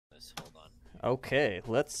Okay,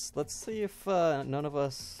 let's see if none of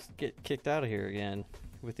us get kicked out of here again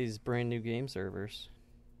with these brand new game servers.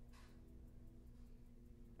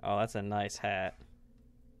 Oh, that's a nice hat.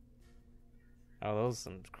 Oh, those are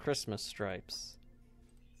some Christmas stripes.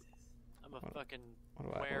 I'm a fucking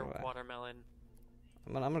what do I- watermelon.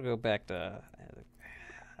 I'm gonna go back to.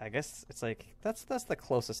 I guess it's like that's the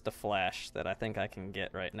closest to Flash that I think I can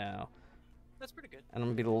get right now. That's pretty good. And I'm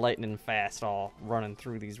gonna be lightning fast, all running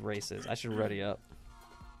through these races. I should ready up.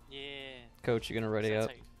 Yeah. Coach, you gonna ready up?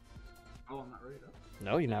 Oh, I'm not ready up.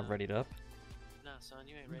 No, you're not readied up. Nah, son,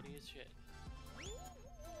 you ain't ready as shit.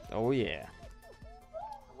 Oh yeah.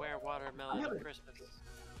 Wear watermelon at Christmas.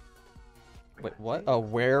 Wait, what? A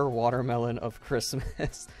were watermelon of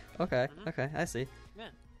Christmas. Okay, Mhm. okay, I see. Yeah.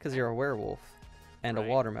 Because you're a werewolf and a Right.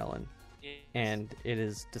 watermelon, Yes. and it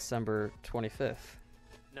is December 25th.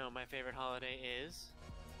 No, my favorite holiday is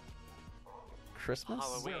Christmas?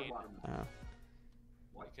 Halloween. Oh.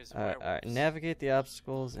 Because All right. werewolves. Navigate the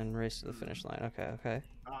obstacles and race to the finish line. Okay, okay.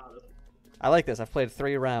 That's I like this. I've played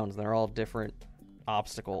 3 rounds. They're all different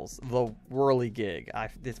obstacles. The whirly gig. I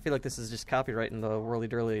feel like this is just copyrighting the whirly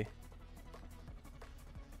durly.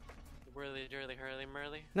 Whirly dirly hurly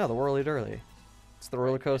murly. No, the whirly durly. It's the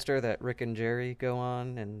roller coaster that Rick and Jerry go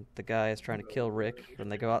on, and the guy is trying to kill Rick when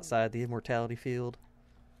they go outside the immortality field.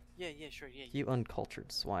 Yeah, yeah, sure, yeah. You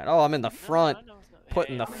uncultured swine. Oh, I'm in the No, front, I know it's not-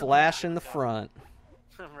 putting Hey, the I'm right flash behind in the you. front.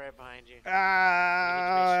 I'm right behind you.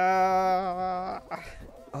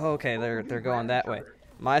 Okay, they're going that way.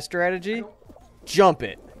 My strategy? Jump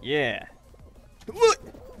it. Yeah.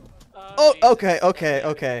 Oh, Jesus. okay, okay,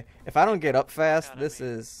 okay. If I don't get up fast, Got this me.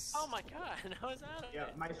 is... Oh my god, I was out of Yeah,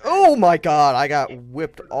 it. my Oh my god, I got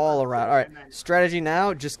whipped all around. Alright, strategy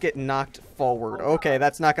now, just get knocked forward. Okay,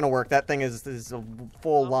 that's not gonna work. That thing is a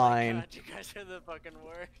full Oh line. my god, you guys are the fucking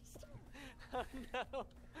worst. Oh no.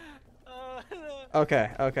 Oh no.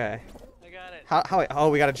 Okay, okay. I got it. Oh,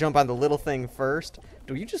 we gotta jump on the little thing first.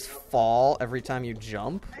 Do you just fall every time you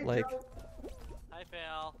jump? Like, I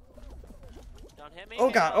fail. Don't hit me. oh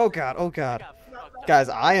god, fail. oh god, oh I god. got fucked up. Guys,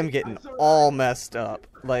 I am getting all messed up.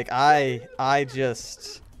 Like, I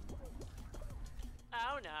just...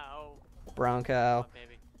 Oh no. Brown Come cow. on,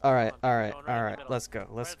 baby. Alright, Come on, alright, going right in the alright. middle. Let's go,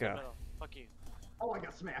 let's Right in the go. middle. Fuck you. Oh, I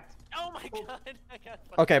got smacked. Oh my god. I got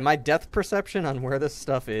fucked Okay, up. my depth perception on where this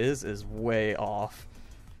stuff is way off.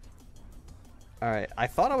 Alright, I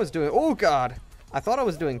thought I was doing... Oh god! I thought I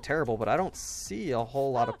was doing terrible, but I don't see a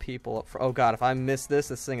whole lot of people up for... Oh god, if I miss this,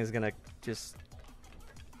 this thing is gonna just...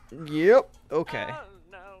 Yep, okay. Oh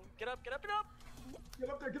no. Get up, get up, get up. Get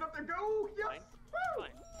up there, go! Yes! Fine. Woo! Fine.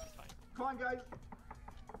 It's fine. Come on, guys.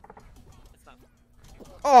 It's not.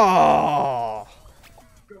 Oh!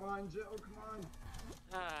 Come on, Joe, come on.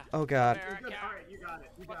 Ah. Oh god. You're good. America. Alright, you got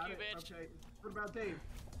it. You Fuck got you, it. bitch. Okay. What about Dave?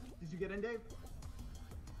 Did you get in, Dave?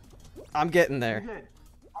 I'm getting You there. did.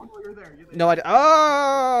 Oh, you're there. You're there. No,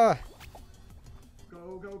 Ah!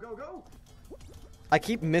 Go, go, go, go! I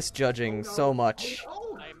keep misjudging so much.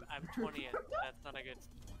 Oh, I'm 20th. That's not a good.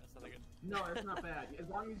 That's not a good. no, that's not bad. As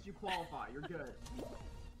long as you qualify, you're good.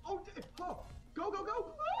 Oh, oh, go, go, go!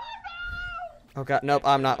 Oh god, nope,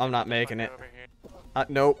 I'm not making it. Over here.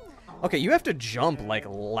 Nope. Okay, you have to jump like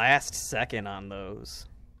last second on those.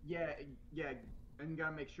 Yeah, yeah, and you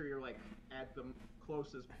gotta make sure you're like at the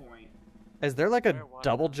closest point. Is there like a Where was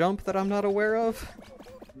double I? jump that I'm not aware of?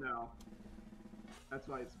 No. That's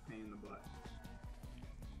why it's a pain in the butt.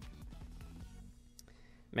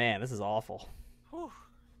 Man, this is awful. Whew.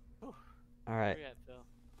 Whew. Alright, Where you at, Phil?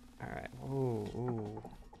 alright. Ooh, ooh.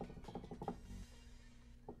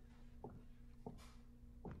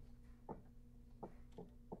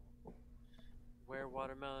 Where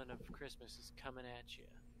watermelon of Christmas is coming at you.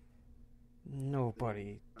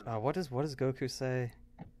 Nobody. What does Goku say?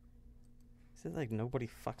 Is it like nobody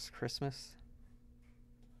fucks Christmas?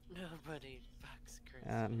 Nobody fucks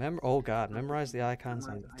Christmas. Oh god, memorize the icons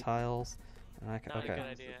on the tiles. Not a good Okay.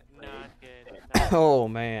 idea. Not good. Not, Oh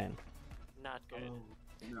man. not good.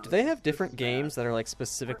 No, Do they have this different is games bad. that are like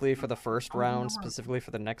specifically for the first round, specifically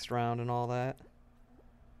for the next round, and all that?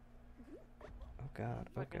 Oh god,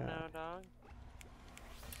 oh Fucking god. no, dog.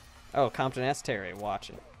 Oh, Compton S. Terry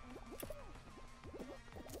watching.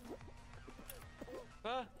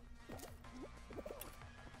 Huh?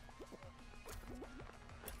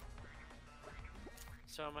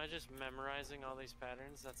 So am I just memorizing all these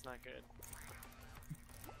patterns? That's not good.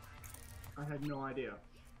 I had no idea.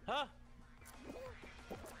 Huh?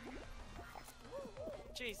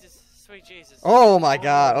 Jesus, sweet Jesus. Oh my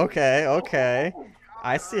god, okay, okay.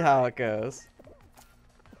 I see how it goes.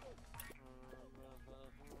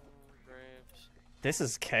 Grapes. This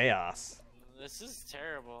is chaos. This is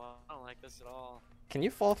terrible. I don't like this at all. Can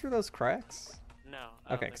you fall through those cracks? No.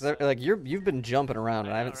 I Okay, don't because think so. like you've been jumping around, and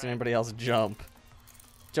I I know, haven't seen right? anybody else jump.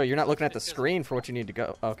 Joe, you're not looking at the It's 'cause- screen for what you need to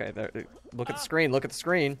go. Okay, there. Look at the Ah. screen. Look at the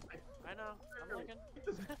screen. I know. I'm looking.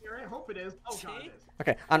 This is here. I hope it is. Oh god, See? it is.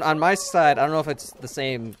 Okay, on my side, I don't know if it's the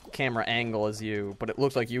same camera angle as you, but it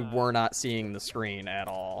looks like you not. were not seeing the screen at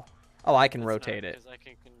all. Oh, I can It's rotate not, it. 'cause I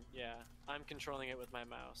can, yeah, I'm controlling it with my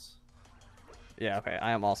mouse. Yeah, okay, I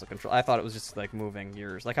am also control. I thought it was just like moving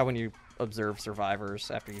yours, like how when you observe survivors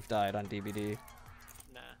after you've died on DVD.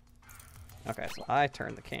 Nah. Okay, so I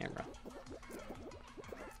turn the camera.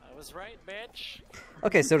 I was right, bitch.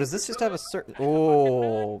 Okay, so does this just have a certain?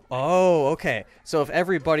 Oh, okay. So if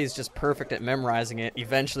everybody's just perfect at memorizing it,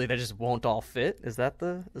 eventually they just won't all fit. Is that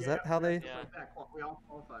the? Is that how they? Yeah. We all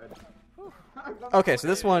qualified. Okay, so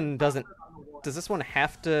this one doesn't. Does this one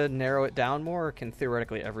have to narrow it down more, or can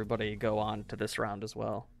theoretically everybody go on to this round as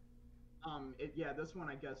well? Yeah, this one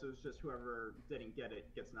I guess is just whoever didn't get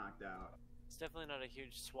it gets knocked out. It's definitely not a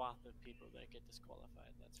huge swath of people that get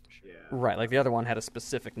disqualified, that's for sure. Yeah. Right, like the other one had a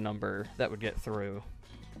specific number that would get through.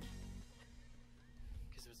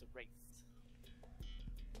 Because it was a race.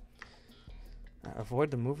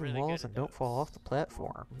 Avoid the moving Really good walls at and don't fall those. off the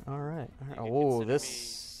platform. All right. You could Oh, consider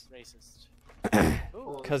this. me racist.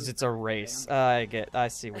 Ooh. Because it's a race. I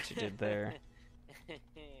see what you did there. There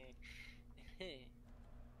he is.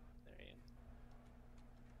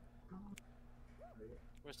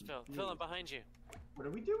 Where's Phil? Phil, I'm behind you. What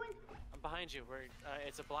are we doing? I'm behind you.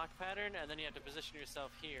 It's a block pattern, and then you have to position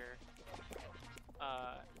yourself here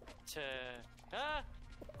to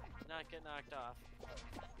not get knocked off.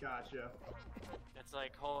 Gotcha. It's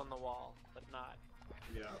like hole in the wall, but not.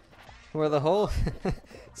 Yeah. Where the hole.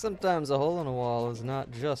 Sometimes a hole in a wall is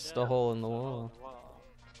not just Yeah, a hole in the it's a hole wall. in the wall.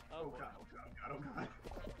 Oh Oh, god, oh god, oh god, oh god.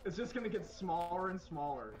 It's just gonna get smaller and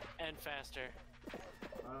smaller. and faster.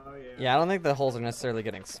 Oh yeah. Yeah, I don't think the holes are necessarily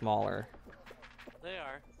getting smaller. They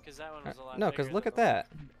are, because that one was a lot. No, because because look at that.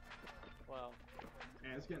 Well,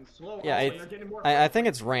 And it's getting slower. Yeah, oh, it's, they're getting more I think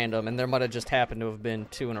it's random, and there might have just happened to have been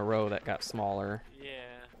 2 in a row that got smaller. yeah,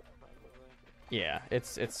 probably. Yeah,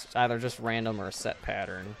 it's either just random or a set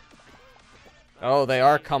pattern. Oh, they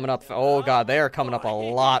are coming up. Oh god, they are coming up a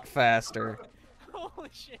lot faster. Holy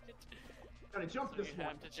shit! Gotta jump So this you one.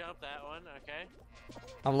 have to jump that one, okay?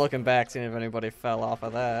 I'm looking back, seeing if anybody fell off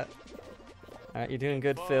of that. Alright, you doing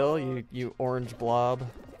good, Phil? You orange blob.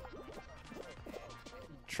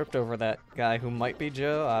 Tripped over that guy who might be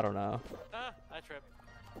Joe? I don't know. Ah, I tripped.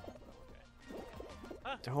 Okay.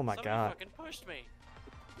 Ah, Oh my somebody god. fucking pushed me.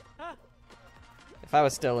 Ah, If I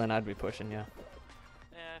was still in, I'd be pushing you.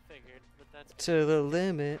 yeah, I figured, but that's. To the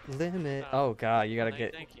limit, limit. Oh god, you gotta Thank-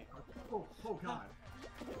 get... Thank you. Oh god.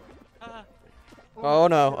 Ah, Oh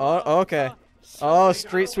no, oh, okay. ah, Oh, somebody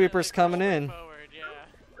street got sweeper's pushed coming in. forward,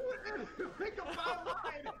 yeah. Pick up my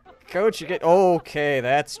line. Coach, you get... Okay,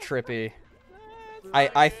 that's trippy.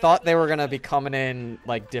 I thought they were gonna be coming in,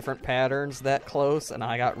 like, different patterns that close, and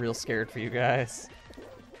I got real scared for you guys.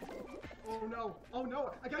 Oh no. Oh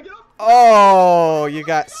no. I gotta get up. Oh, you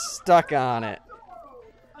got stuck on it.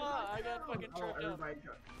 Ah, I got fucking Oh, tripped up. everybody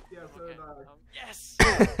got. Yeah. So. Okay, yes!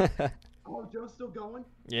 Oh, Joe's still going.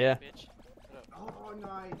 Yeah. Bitch. Shut up. Oh,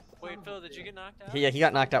 nice. Wait, Son of Phil, a did you bitch. get knocked out? Yeah, he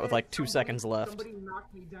got knocked out with like 2 Somebody- seconds left. Somebody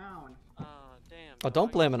knocked me down. Oh, damn. Oh, don't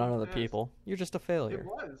Why blame you it on so other fast? people. You're just a It failure.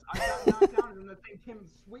 was. I got knocked down and then the thing came and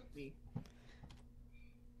sweeped me.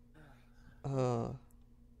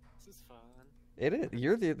 This is fun. It is.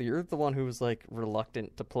 You're the one who was like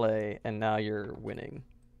reluctant to play, and now you're winning.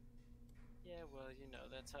 Yeah, well, you know,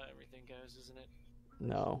 that's how everything goes, isn't it?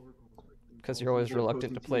 No, because you're always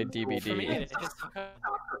reluctant to play For me, DBD. it is.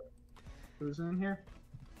 Who's in here?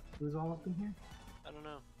 Who's all up in here? I don't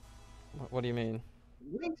know. What do you mean?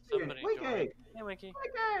 Winky! Somebody Winky! joined. Hey, Winky.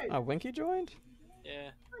 Winky! Oh, Winky joined? Yeah.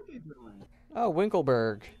 Winky doing? Oh,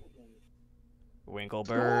 Winkleberg.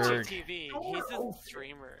 Winkleberg. GTV. Oh, He's oh, a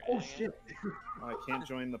streamer. Oh dang it. shit! I can't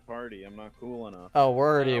join the party. I'm not cool enough. Oh, we're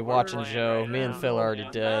already we're watching playing Joe. right Me and now. Phil are already Yeah.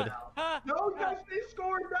 dead. Ah, No, you guys, they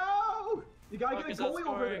scored! No! You gotta Focus get a on goalie over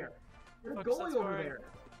scoring. there. There's a Focus on goalie over scoring. there.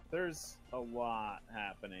 There's a lot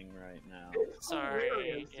happening right now. It's Sorry,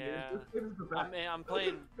 hilarious, dude. yeah. This is the best. I'm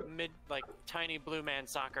playing tiny blue man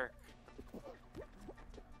soccer.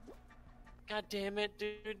 God damn it,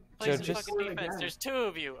 dude. Play Joe, some just- fucking defense. There's 2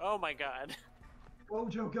 of you. Oh my god. Go,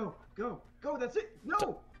 Joe, go, go, go! That's it.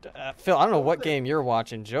 No. Phil, I don't know what game you're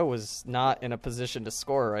watching. Joe was not in a position to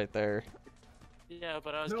score right there. Yeah,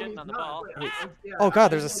 but I was No, getting he's on the not. ball. Wait, Ah! yeah, Oh, God,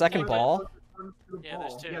 there's a I- second ball? Yeah,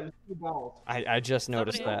 there's 2. Yeah, there's 2 balls. I just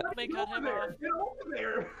noticed Somebody that. help me Get cut over him there! off. Get over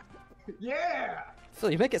there! Yeah!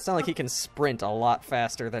 Phil, you make it sound like he can sprint a lot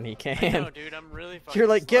faster than he I can. know, dude. I'm really fucking You're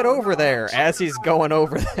like, get slow. over there as he's going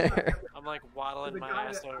over there. I'm like waddling The my guy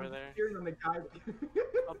ass that- over I'm there. hearing the guy.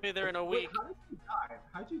 I'll be there in a Wait, week. how did you die?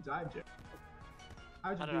 How'd you die, Jim?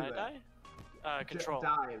 How'd you How do did I that? die? Control.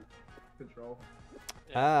 Dive. Control.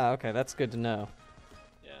 Yeah. Ah, okay, that's good to know.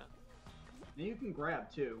 Yeah. And you can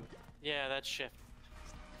grab too. Yeah, that's shift.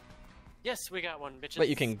 Yes, we got one, bitches. But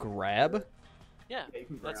you can grab? Yeah, Yeah, you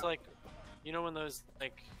can that's grab. like, you know when those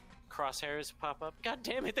like crosshairs pop up? God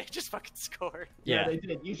damn it, they just fucking scored. Yeah. They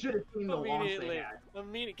did. You should have seen the loss they Immediately.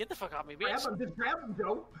 had. Get the fuck off me, Grab bitch. him, just grab him,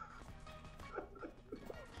 Joe.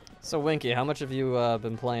 So, Winky, how much have you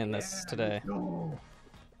been playing this today? No.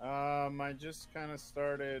 I just kind of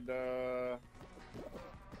started. I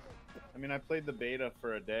mean, I played the beta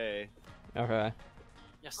for a day, Okay.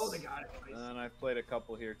 Yes. Oh, they got it. and Nice. then I've played a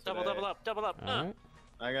couple here today. Double up, double up. Alright.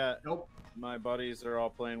 I got Nope. my buddies are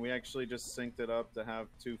all playing. We actually just synced it up to have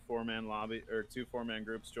two four-man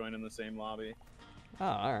groups join in the same lobby. Oh,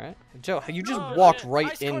 alright. Joe, you just Oh, walked shit. I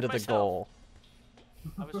right scored into the myself. goal.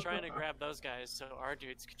 I was trying to grab those guys so our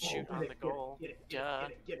dudes could shoot Oh, on get the it, goal. Get it, Duh. get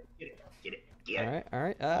it, get it, get it, get it, get it. Alright,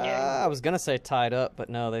 alright. Yeah. I was gonna say tied up, but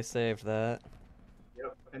no, they saved that.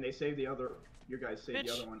 Yep. And they saved the other. You guys saved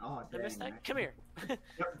the Bitch. other one. Oh, I dang. missed that. man. Come here.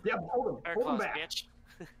 Yep, hold him. Air Hold him claws, back. bitch.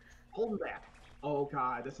 Hold him back. Oh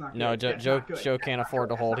god, that's not good. No, That's Joe not good. Joe That's can't not afford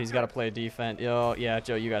good. to hold. That's He's not got to good. play defense. Yo, yeah,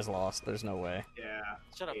 Joe, you guys lost. There's no way. Yeah.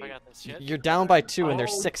 Shut up, I got this shit. You're down by 2 and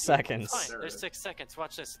there's Oh, 6 shit. seconds. Fine, there's 6 seconds.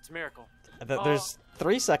 Watch this. It's a miracle. There's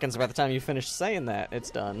 3 seconds by the time you finish saying that. It's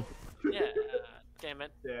done. Yeah, damn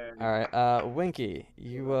it. Yeah. Alright, Winky,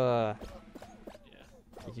 you, Yeah.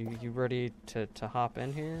 you ready to hop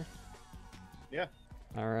in here? Yeah.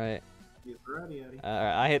 Alright. He's ready, Eddie.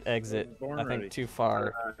 Alright, I hit exit. Born I think ready. too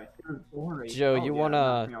far. You're boring. Joe, Oh, you yeah, wanna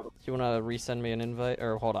knock me out. you wanna resend me an invite?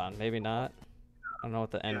 Or hold on, maybe not. I don't know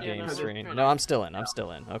what the end Yeah, game no, screen. no. No, I'm still in. I'm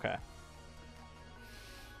still in. Okay.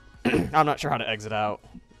 I'm not sure how to exit out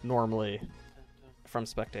normally from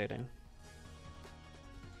spectating.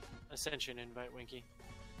 Ascension invite, Winky.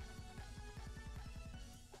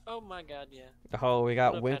 Oh my god, yeah. Oh, we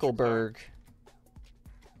got What up, Patrick Winkleberg.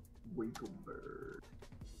 Winkleberg.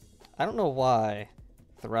 I don't know why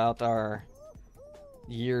throughout our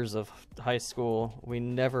years of high school we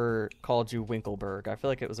never called you Winkleberg. I feel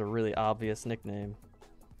like it was a really obvious nickname.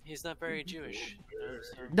 He's not very Jewish. You know,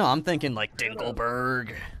 so, No, I'm thinking like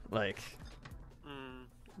Dinkelberg. Like,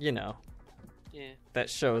 you know, yeah. that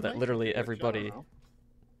show that literally everybody.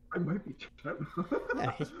 I might be.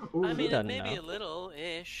 Yeah, he- Ooh, I mean, doesn't maybe know. a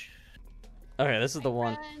little-ish. Okay, this is the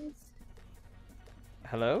one. Friends.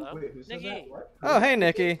 Hello? Hello? Wait, who says Nikki. that? What? Oh, hey,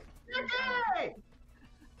 Nikki. Nikki!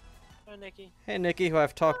 Oh, Nikki. Hey, Nikki, who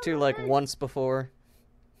I've talked to like once before.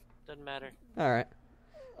 Doesn't matter. All right.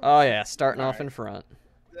 Oh yeah, starting off in front.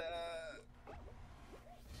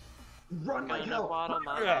 Run like Gonna hell. waddle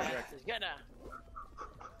my Ugh. ass. Gonna.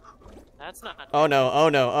 That's not. Oh no! Oh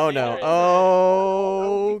no! Oh no!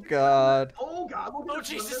 Oh god! Oh god! Look at Oh, this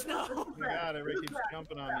Jesus, one. no. Oh my god, everybody keeps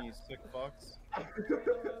jumping on me, you sick fucks. Oh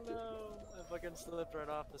no! I fucking slipped right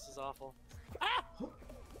off. This is awful.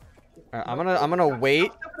 Alright, I'm gonna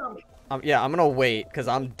wait. Stop stepping on me. Yeah, I'm gonna wait because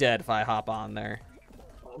I'm dead if I hop on there.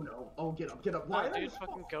 Oh no! Oh, get up! Get up! Why No, did I dude, just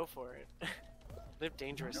fucking fall? go for it. Live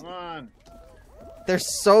dangerously. Come on.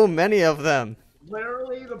 There's so many of them.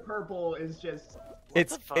 Literally, the purple is just.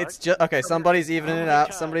 It's the fuck? it's just okay. Somebody's evening Oh it my out.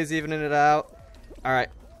 God. Somebody's evening it out. All right,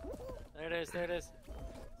 There it is. There it is.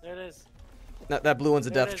 There it is. that blue one's a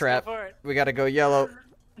There it death is, trap. Go for it. We gotta go yellow.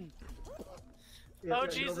 Yeah, Oh get over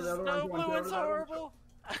Jesus! the other No, one, blue get over one's the other one. horrible.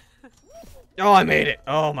 Oh, I made it.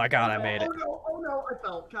 Oh my god, I made it. Oh no! Oh no! I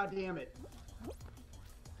fell. God damn it!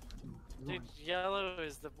 Dude, yellow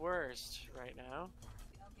is the worst right now.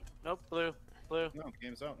 Nope, blue. Blue. No, the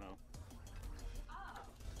game's out now.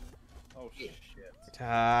 Oh shit.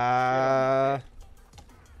 Uh,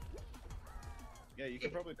 Yeah, you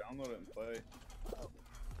can probably download it and play.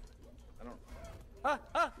 I don't.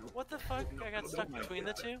 Ah! What the fuck? I got stuck between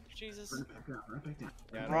the two? Jesus. Run back down. Run back down.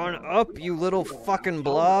 Yeah, I don't run know. up, you little fucking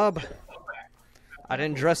blob. I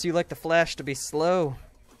didn't dress you like the Flash to be slow.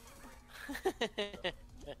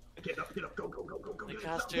 Get up! Get up! Go! Go! Go! Go! Go! The Get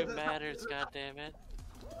up, costume get up, matters, get up. goddammit.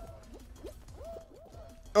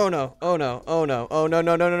 Oh no! Oh no! Oh no! Oh no!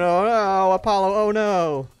 No! No! No! No! No! Apollo! Oh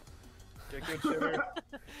no! Get good, shitter.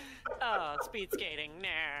 Oh, speed skating.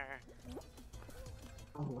 Nah.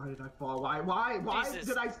 Oh, why did I fall? Why Jesus.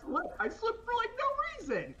 did I slip? I slipped for like no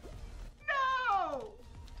reason. No.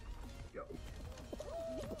 Go.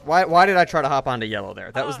 Why did I try to hop onto yellow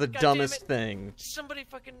there? That was Oh, the God dumbest damn thing. Somebody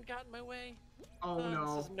fucking got in my way. Oh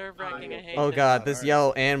no. This is nerve wracking. I hate Oh this. god, this Alright.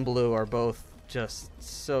 yellow and blue are both just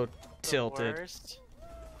so The tilted. worst.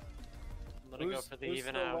 I'm gonna go for the who's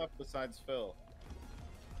even still out. left besides Phil?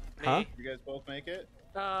 Huh? Me? You guys both make it?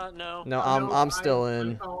 No. No, Oh, I'm still I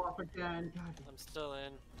in. fell off again. God. I'm still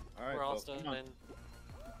in. All right, We're all Phil, still come on. in.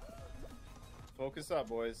 Focus up,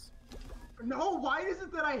 boys. No, why is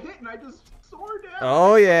it that I hit and I just soared down?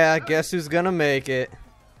 Oh yeah, guess who's gonna make it?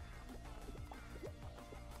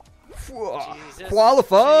 Jesus.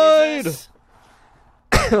 Qualified. Jesus.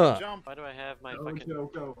 Jump. Why do I have my Go, fucking... go,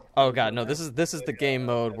 go. Oh god, no! This is the game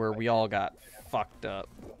mode where we all got fucked up.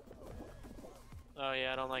 Oh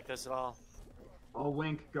yeah, I don't like this at all. Oh,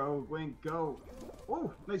 Wink, go, Wink, go.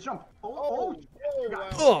 Oh, nice jump. Oh, Oh, oh, wow,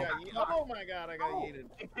 Oh. I got oh my god, I got yeeted.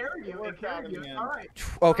 it carried you, it Worked out carried in you. the end. All right.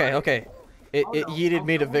 Okay, okay. It Oh, it no. yeeted Oh,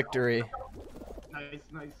 me to no. victory. Nice,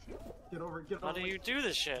 nice. Get over, get How over. do you do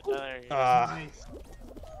this shit? Oh, there you go. Nice.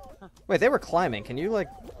 Wait, they were climbing. Can you like?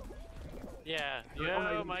 Yeah.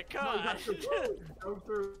 Oh, Oh my god. Go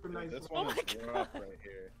through, nice. This Oh one my is God. rough right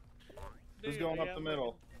here. Who's Dude, going I up the got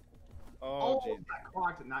middle? Oh, Oh, jeez. that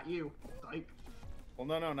clocked it, not you. Psych. Well,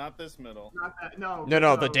 no, not this middle. Not that, no.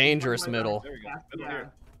 No, the dangerous middle. There we go. Yeah, Middle yeah.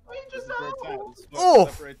 here. This Dangerous is where it's at. zone. This is Oh.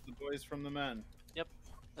 what separates the boys from the men.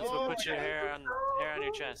 That's Oh, what puts your okay. hair on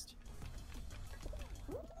your chest.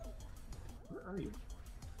 Where are you?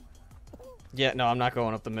 Yeah, no, I'm not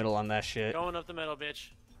going up the middle on that shit. Going up the middle, bitch.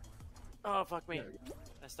 Oh fuck me.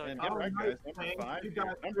 I still. And Oh, get back, nice, guys. Number Hank. 5. You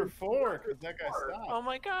got Number 4, because that guy four. stopped. Oh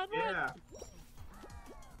my god. What? Yeah.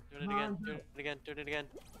 Doing it again. Doing it again. Doing it again.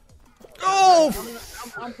 Oh!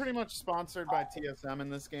 I'm pretty much sponsored by TSM in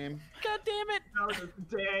this game. God damn it.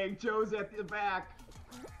 No, dang, Joe's at the back.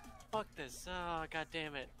 Fuck this. Oh god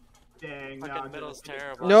damn it. Dang, no. Fucking middle's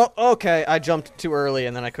terrible. No, okay. I jumped too early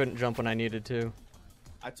and then I couldn't jump when I needed to.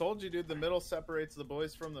 I told you, dude, the middle separates the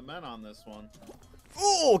boys from the men on this one.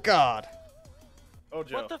 Oh god. Oh,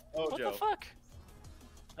 Joe. What the fuck?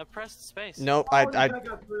 I pressed space. Nope. Oh, I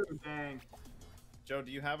got through. Dang. Joe,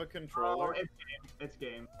 do you have a Oh, controller? it's game. It's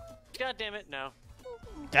game. God damn it. No.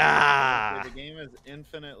 ah. The game is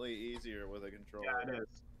infinitely easier with a controller. Yeah, it is.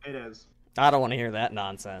 It is. I don't want to hear that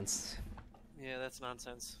nonsense. Yeah, that's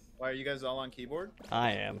nonsense. Why, are you guys all on keyboard?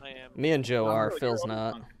 I am. I am. Me and Joe Oh, are. you're Phil's all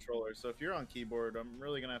not. on controller, so if you're on keyboard, I'm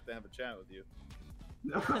really gonna have a chat with you.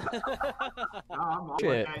 No, I'm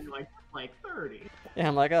Shit. like 30. Yeah,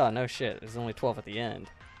 I'm like, oh no shit. There's only 12 at the end.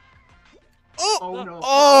 Oh no.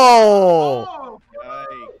 Oh! Oh!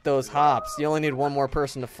 Yikes. Those hops. You only need one more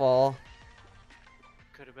person to fall.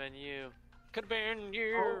 Could have been you. Could have been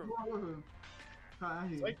you. Oh, hi.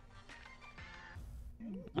 Like-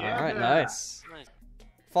 Yeah. All right, nice. Nice.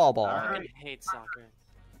 Fall ball. All I right. fucking hate soccer.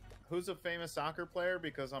 Who's a famous soccer player?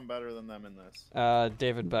 Because I'm better than them in this.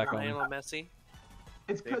 David Beckham. Lionel Messi.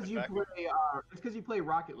 It's because David you Beckham. play. It's because you play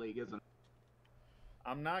Rocket League, isn't it?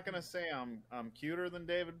 I'm not gonna say I'm cuter than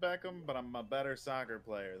David Beckham, but I'm a better soccer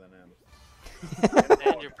player than him.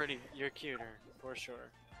 And you're cuter, for sure.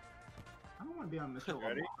 I don't want to be on Mr.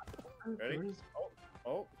 Ready? Lamar. Ready? Where's-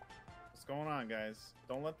 Oh, what's going on, guys?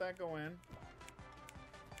 Don't let that go in.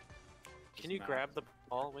 Can you Smack. grab the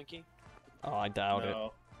ball, Winky? Oh, I doubt it.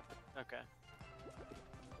 No. Okay.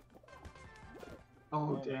 Oh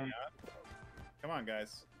my dang! God. Come on,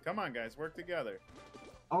 guys. Come on, guys. Work together.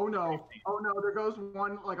 Oh no! Oh no! There goes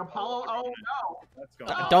one like Apollo. Oh no! Let's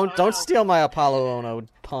go. Don't steal my Apollo Ono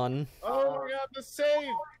pun. Oh my God! The save!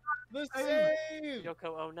 The save!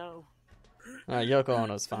 Yoko, oh no. Yoko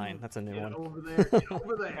Ono's fine. That's a new Get one. over there! Get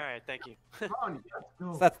over there! Alright, thank you. Come on,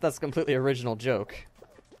 let's go. That's completely original joke.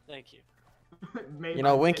 Thank you. Made You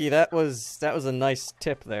know, by Winky, Nick. that was a nice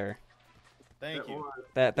tip there. Thank It you.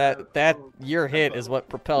 was. That your hit is what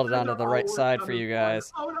propelled it onto the right side for you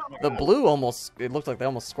guys. The blue it looked like they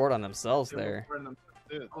almost scored on themselves there.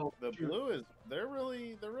 Dude, Oh, the shoot. blue is they're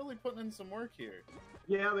really putting in some work here.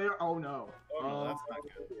 Yeah, they are. Oh no! Oh, no, that's not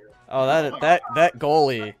good. Oh, that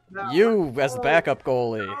goalie. You as backup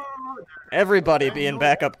goalie. Oh, Everybody being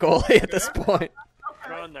backup goalie at this point.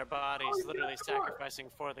 Throwing their bodies, literally sacrificing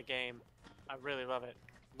for the game. I really love it.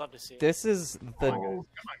 Love to see it. This is the Come on, guys.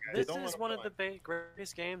 This Don't let is them one of go the in.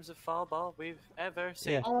 greatest games of fall ball we've ever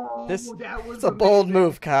seen. Yeah. Oh, This- that was it's a bold amazing.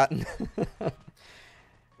 move, Cotton.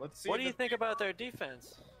 Let's see. What do you the- think about their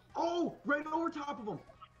defense? Oh, right over top of them.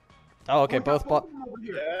 Oh, okay, We got both of them over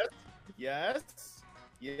here. Yes. Yes.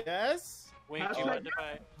 Yes. Wink, do you Hashtag- mind if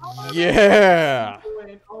I... Yeah.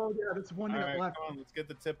 Oh yeah, that's one All minute right, left. come on. Let's get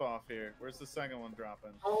the tip off here. Where's the second one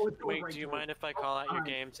dropping? Oh, it's going Wink, right do you through. mind if I call out your fine.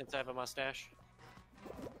 game since I have a mustache?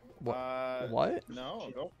 What?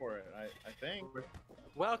 No, go for it. I think.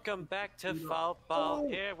 Welcome back to Yeah. Fall Ball Oh,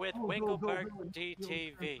 here with oh, go, Winkleberg go, go.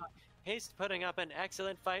 DTV. He's putting up an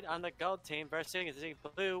excellent fight on the gold team versus the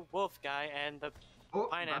blue wolf guy and the Oh,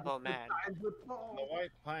 Pineapple Rabbit Man. decides with Paul. The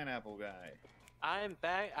white pineapple guy. I'm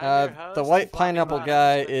back. I'm your host, The white Floppy pineapple Rotters,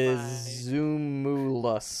 guy with is my-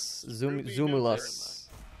 Zoomulus. Zoomulus.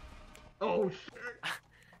 Oh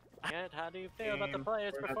shit. How do you feel about the Game.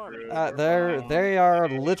 players We're not performing? through. They are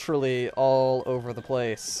literally all over the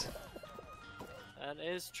place. That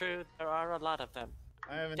is true. There are a lot of them.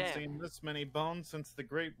 I haven't Damn. seen this many bones since the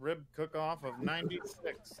Great Rib Cook-Off of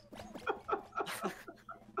 '96.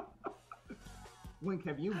 Link,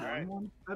 have you won Alright. one?